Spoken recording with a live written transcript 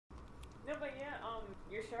No, but yeah,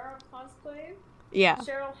 your Cheryl Cosplayer? Yeah.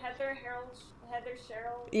 Cheryl, Heather, Heather,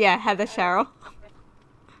 Cheryl. Yeah, Heather Cheryl.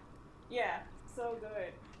 Yeah, so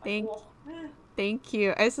good. Thank, Cool. thank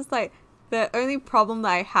you. It's just like the only problem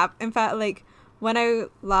that I have. In fact, like when I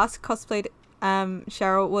last cosplayed,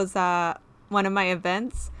 Cheryl was at one of my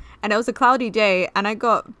events, and it was a cloudy day, and I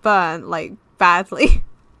got burnt like badly.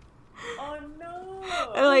 Oh no!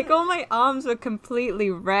 And, like all my arms were completely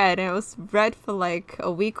red, and it was red for like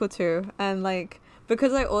a week or two, and like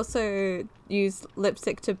because I also use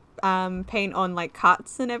lipstick to paint on like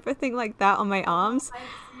cuts and everything like that on my arms. I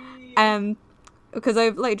see. Because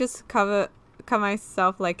I've like just cover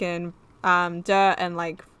myself like in dirt and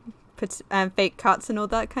like fake cuts and all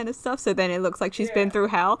that kind of stuff, so then it looks like she's been through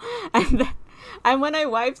hell. And when I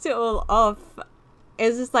wiped it all off,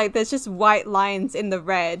 it's just like there's just white lines in the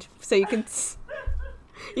red, so you can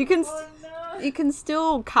you can Oh, no. you can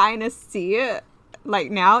still kind of see it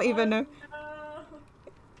like now, even though.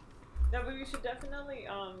 No, but we should definitely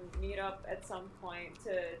meet up at some point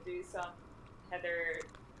to do some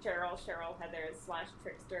Cheryl Heather /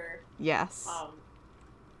 Trickster Yes.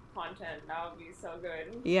 content. That would be so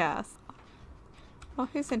good. Yes. Oh,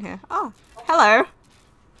 who's in here? Oh, hello.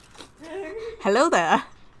 Hello there.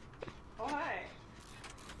 Oh hi.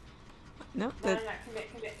 Nope. No,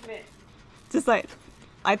 commit. Just like,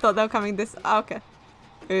 I thought they were coming this. Oh, okay.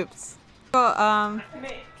 Oops. Got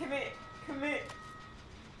Commit.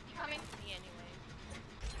 Coming to me anyway.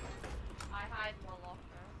 I hide in the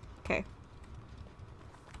locker. Okay.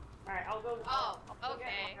 Alright, I'll go. Oh, I'll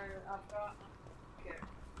okay. Okay.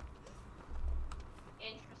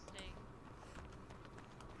 Interesting.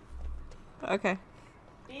 Okay.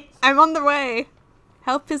 Beach. I'm on the way.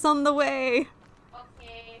 Help is on the way.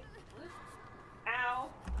 Okay. Ow.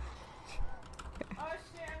 Oh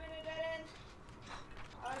shit, I'm in a dead end.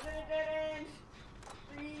 I was in a dead end.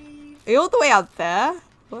 Freeze. Are you all the way out there?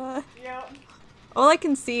 What? Yep. All I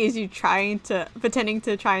can see is you pretending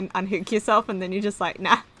to try and unhook yourself, and then you're just like,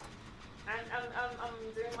 nah. I'm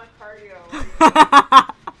doing my cardio. Yeah,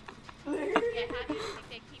 how do you think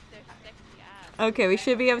they keep their sexy abs? Okay, we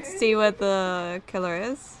should be able to see where the killer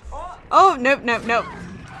is. Oh! Oh, nope.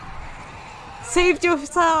 Save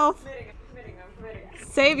yourself. I'm committing.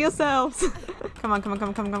 Save yourselves. Come on.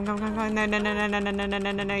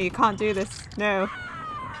 No. You can't do this. No.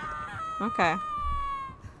 Okay.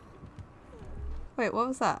 Wait, what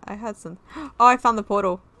was that? I had some. Oh, I found the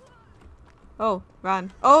portal. Oh,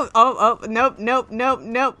 run. Oh, nope.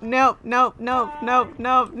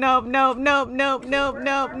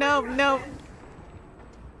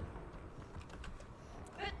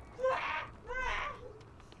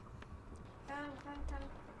 Come.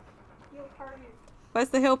 Yo, party. Where's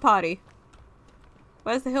the hill party?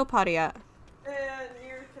 Where's the hill party at?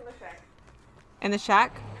 Near to the shack. In the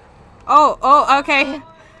shack? Oh, okay.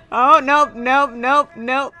 Oh, nope. Alright,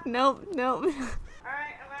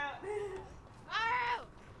 I'm out. Oh!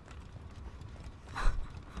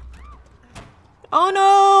 Oh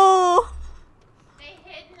no! They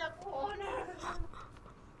hid in the corner.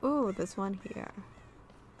 Ooh, there's one here.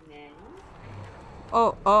 Nanny?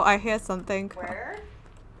 Oh, I hear something. Where?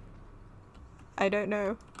 I don't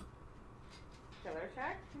know. Killer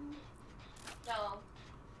shack? No.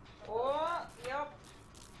 Oh, yep.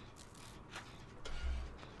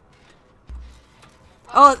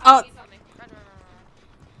 Oh. I see something. Run.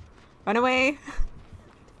 Run away.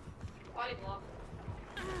 Body block.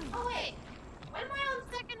 Oh wait. When am I on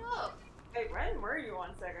second hook? Hey, when were you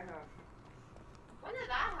on second hook? When did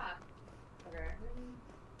that happen? Okay.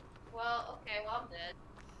 Well, I'm dead.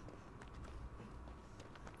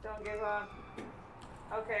 Don't give up.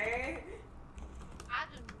 Okay. I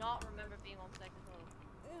do not remember being on second hook.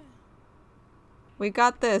 We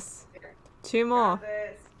got this. Here. 2 more. Got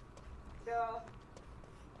this. Go.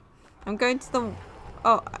 I'm going to the...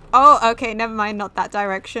 Oh, okay, never mind. Not that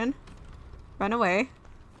direction. Run away.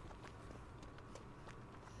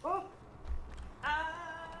 Oh!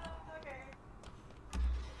 Okay.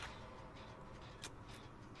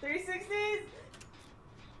 360s?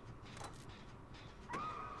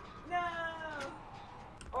 No!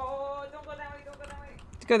 Oh, don't go that way.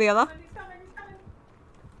 Go the other. He's coming.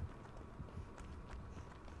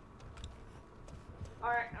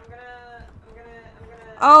 Alright, I'm gonna...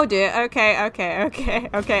 Oh dear. Okay.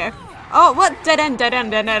 Oh, what? Dead end.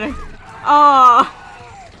 Oh.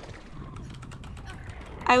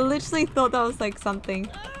 I literally thought that was like something.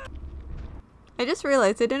 I just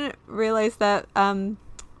realized I didn't realize that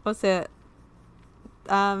what's it?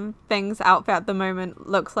 Thing's outfit at the moment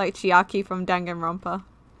looks like Chiaki from Danganronpa.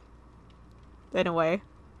 In a way.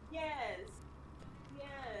 Yes.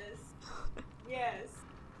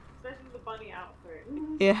 Especially the funny outfit.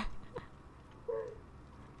 Yeah.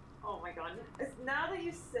 Oh my god. Now that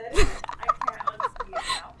you said it, I can't unsee it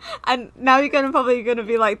now. And now you're probably gonna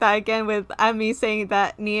be like that again with me saying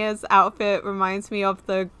that Nia's outfit reminds me of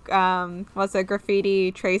the what's a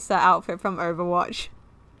graffiti tracer outfit from Overwatch.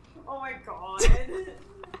 Oh my god.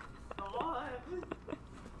 God.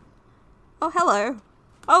 Oh, hello.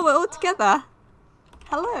 Oh, we're all together.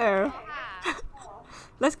 Hello. Yeah.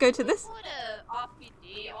 Let's go to this. What a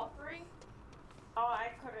RPG offering. Oh, I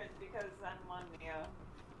couldn't because I'm on Nia.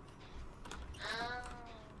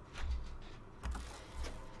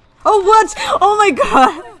 Oh, what? Oh my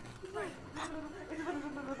god.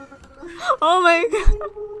 Oh my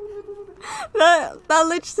god. That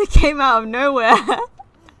literally came out of nowhere.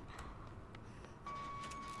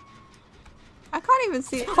 I can't even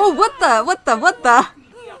see. Oh, what the?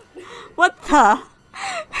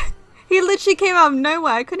 He literally came out of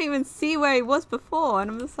nowhere. I couldn't even see where he was before,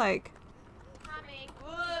 and I'm just like, Coming.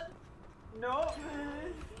 No.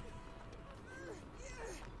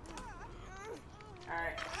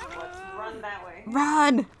 Alright, let's run that way.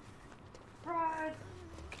 run! Run!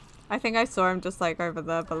 I think I saw him just like over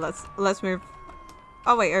there, but let's move.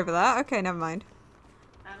 Oh wait, over there? Okay, never mind.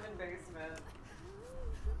 I'm in basement.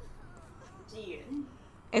 Gee.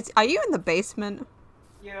 Are you in the basement?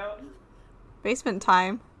 Yep. Basement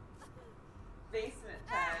time. Basement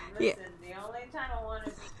time. Yeah. Listen, the only time I want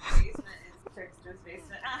to be in the basement is Trickster's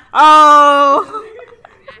basement. Ah. Oh!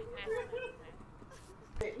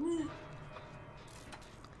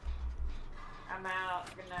 I'm out.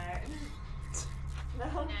 Good night.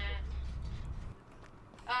 No.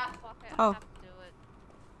 Ah, fuck it. Oh. I have to do it.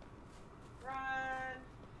 Run.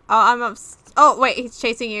 Oh, I'm up. Oh wait, he's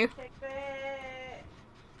chasing you. Take it.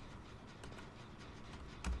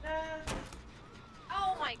 No.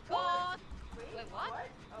 Oh my god. Wait, what?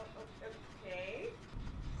 Oh, okay.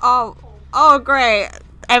 Oh great.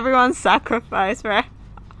 Everyone's sacrificed, right?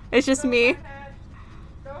 It's just me.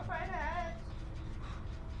 Go find Hatch.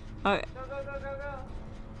 Okay, Go, go, go, go,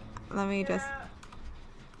 go. let me Get just. out.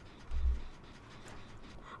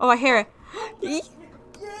 Oh, I hear it. Yay!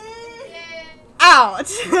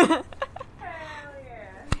 Ouch! Hell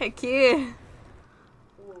yeah. Heck yeah.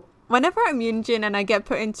 Ooh. Whenever I'm Yunjin and I get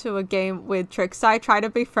put into a game with Trickster, I try to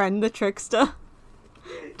befriend the Trickster.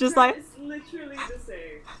 Just like. It's literally the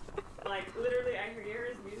same. Like, literally, I hear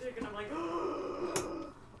his music and I'm like,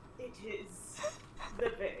 it is the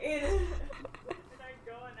bit. And I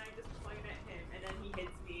go and I just point at him and then he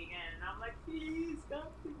hits me again. And I'm like, please,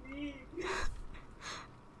 stop to me.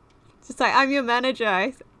 Just like, I'm your manager.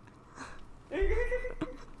 Hell yeah,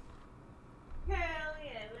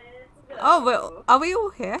 let's go. Oh, well, are we all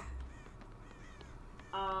here?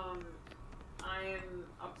 I am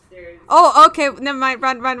upstairs. Oh, okay. Never mind.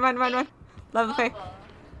 Run. Level 3. No.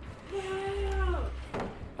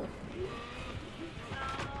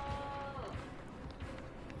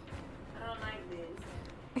 I don't like this.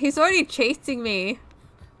 He's already chasing me.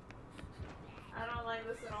 I don't like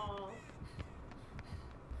this at all.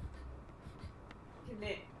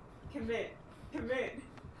 Commit. I don't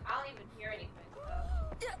even hear anything.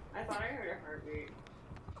 So. I thought I heard a heartbeat.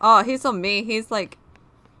 Oh, he's on me. He's like...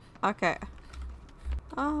 Okay.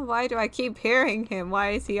 Oh, why do I keep hearing him?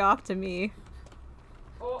 Why is he after me?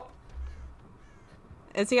 Oh.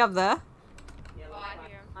 Is he up there? Yeah, Oh, I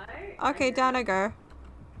hear him. Okay, down I go.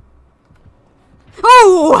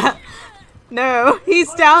 Oh! No,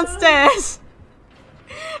 he's downstairs.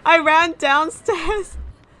 I ran downstairs.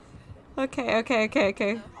 Okay.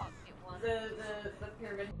 The heartbeat one. The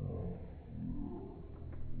pyramid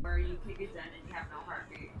where you kick it down and you have no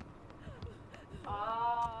heartbeat.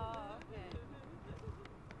 Oh, okay.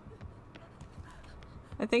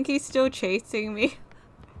 I think he's still chasing me.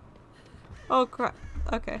 Oh crap.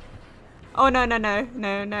 Okay. Oh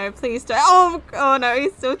no, please don't. Oh no,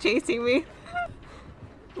 he's still chasing me.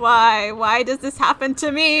 Why does this happen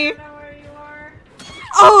to me? I don't know where you are.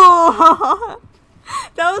 Oh!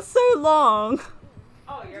 That was so long.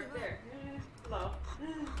 Oh, you're up there. Hello.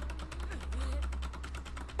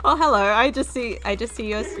 Oh, hello. I just see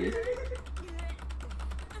yours.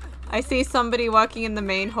 I see somebody walking in the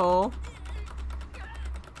main hall.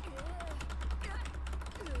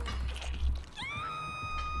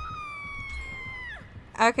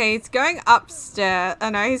 Okay, he's going upstairs. Oh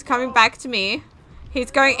no, he's coming back to me. He's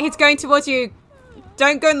going towards you.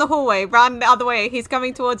 Don't go in the hallway. Run the other way. He's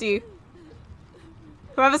coming towards you.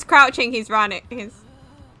 Whoever's crouching, he's running. I'm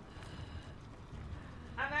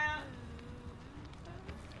out.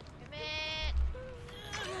 Commit.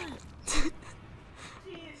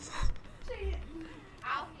 Jeez.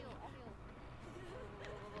 I'll heal.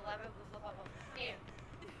 Here.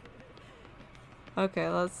 Okay,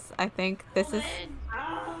 let's. I think this is.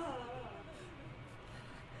 Ah.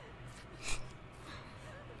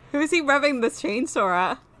 Who's he revving this chainsaw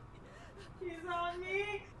at? He's on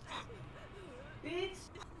me! Bitch!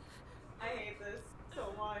 I hate this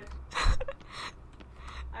so much.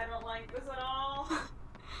 I don't like this at all.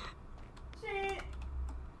 Shit!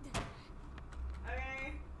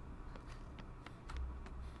 Okay.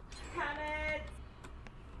 Pallets!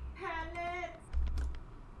 Pallets!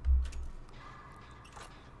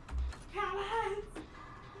 Pallets!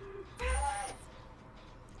 Pallets!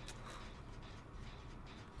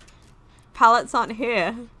 Pallets aren't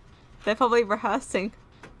here. They're probably rehearsing.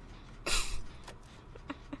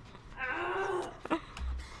 Ah!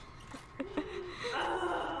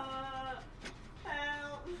 Ah!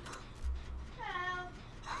 Help! Help!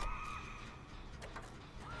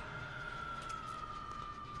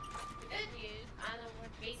 The good news, I know we're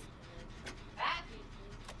facing the bad news.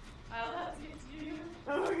 I love you.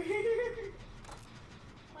 Okay.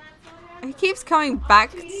 He keeps coming back.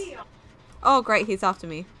 Oh, great, he's after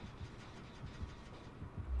me.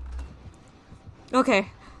 Okay.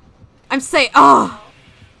 I'm safe. Oh!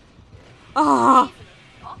 Oh!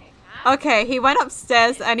 Okay, he went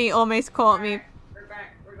upstairs and he almost caught me. We're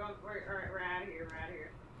back. We're going. Alright, we're out of here. We're out of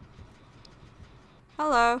here.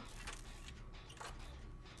 Hello.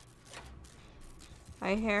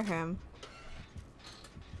 I hear him.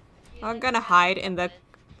 I'm gonna hide in the...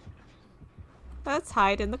 Let's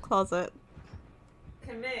hide in the closet.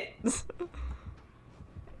 Commit.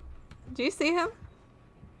 Do you see him?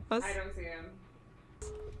 I don't see him.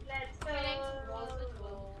 Let's go.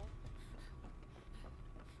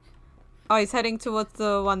 Oh, he's heading towards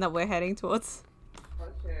the one that we're heading towards. Oh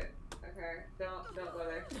shit. Okay. Don't go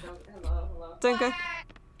there. Don't. Hello. Hello. Don't go.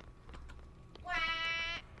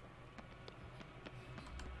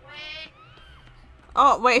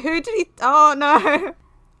 Oh, wait, who did he... Oh, no.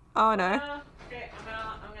 Oh, no. Okay.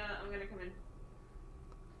 I'm gonna come in.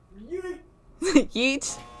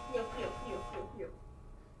 Yeet. Heal.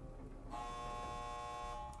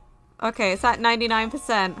 Okay, it's at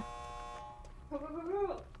 99%. Go.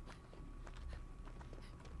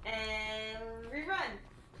 And rerun.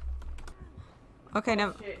 Okay,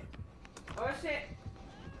 now... Shit. Oh shit.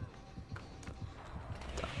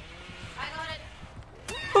 I got it.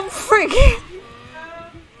 Oh, freak.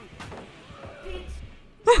 Bitch.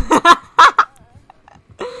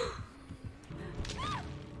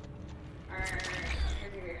 Alright.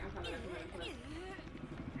 Okay, I'm coming.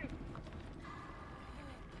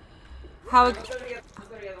 How... Let's go to the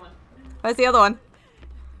other one. Where's the other one?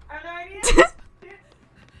 I have no idea.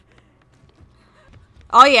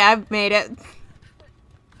 Oh, yeah, I've made it.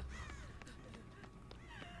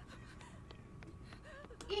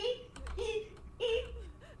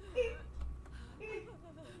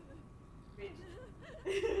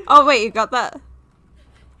 Oh, wait, you got that?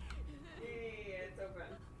 Yeah, it's open.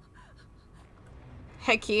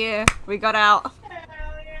 Heck yeah, we got out.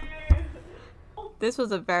 Hell yeah. This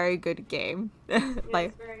was a very good game.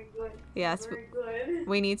 Like, Yes, very good. yes, Very good.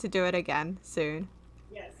 we need to do it again soon.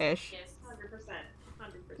 Yes. Ish. Yes, 100%.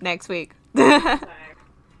 100%. Next week. No,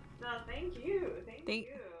 thank you. Thank you.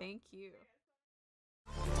 Thank you.